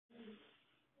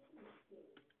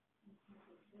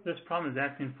This problem is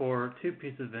asking for two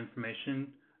pieces of information,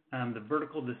 the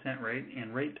vertical descent rate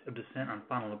and rate of descent on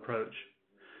final approach.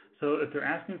 So if they're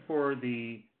asking for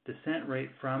the descent rate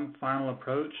from final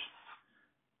approach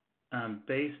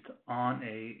based on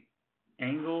a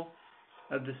angle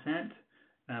of descent,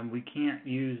 we can't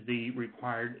use the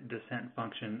required descent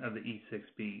function of the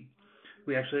E6B.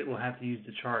 We actually will have to use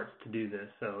the charts to do this.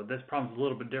 So this problem is a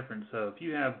little bit different. So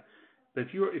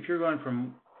if you're going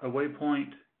from a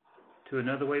waypoint to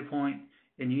another waypoint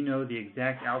and you know the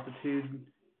exact altitude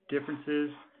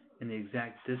differences and the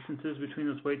exact distances between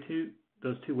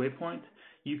those two waypoints,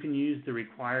 you can use the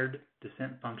required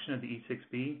descent function of the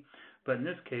E6B. But in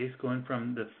this case, going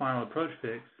from the final approach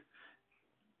fix,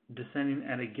 descending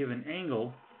at a given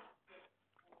angle,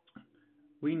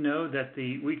 we know that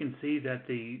we can see that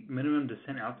the minimum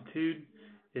descent altitude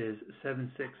is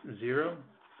 760,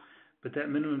 but that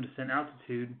minimum descent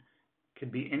altitude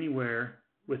could be anywhere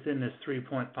within this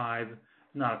 3.5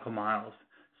 nautical miles.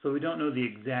 So we don't know the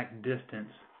exact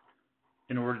distance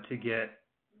in order to get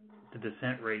the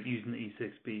descent rate using the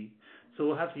E6B. So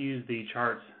we'll have to use the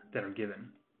charts that are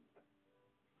given.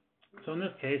 So in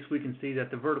this case, we can see that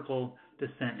the vertical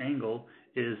descent angle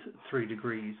is 3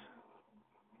 degrees.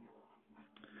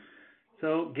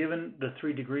 So given the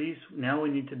 3 degrees, now we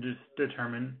need to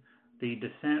determine the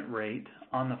descent rate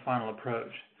on the final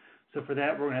approach. So for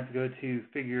that, we're going to have to go to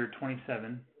figure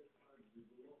 27.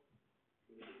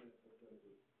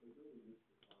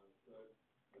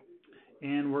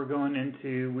 And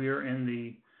we are in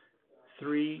the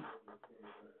 3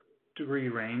 degree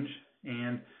range,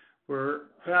 and we're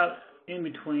about in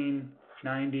between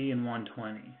 90 and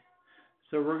 120.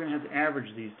 So we're going to have to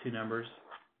average these two numbers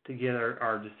to get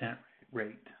our descent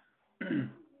rate.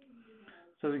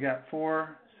 So we got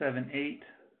 478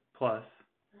 plus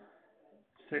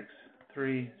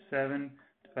 637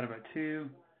 divided by 2,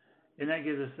 and that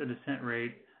gives us a descent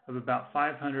rate of about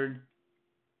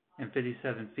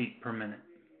 557 feet per minute.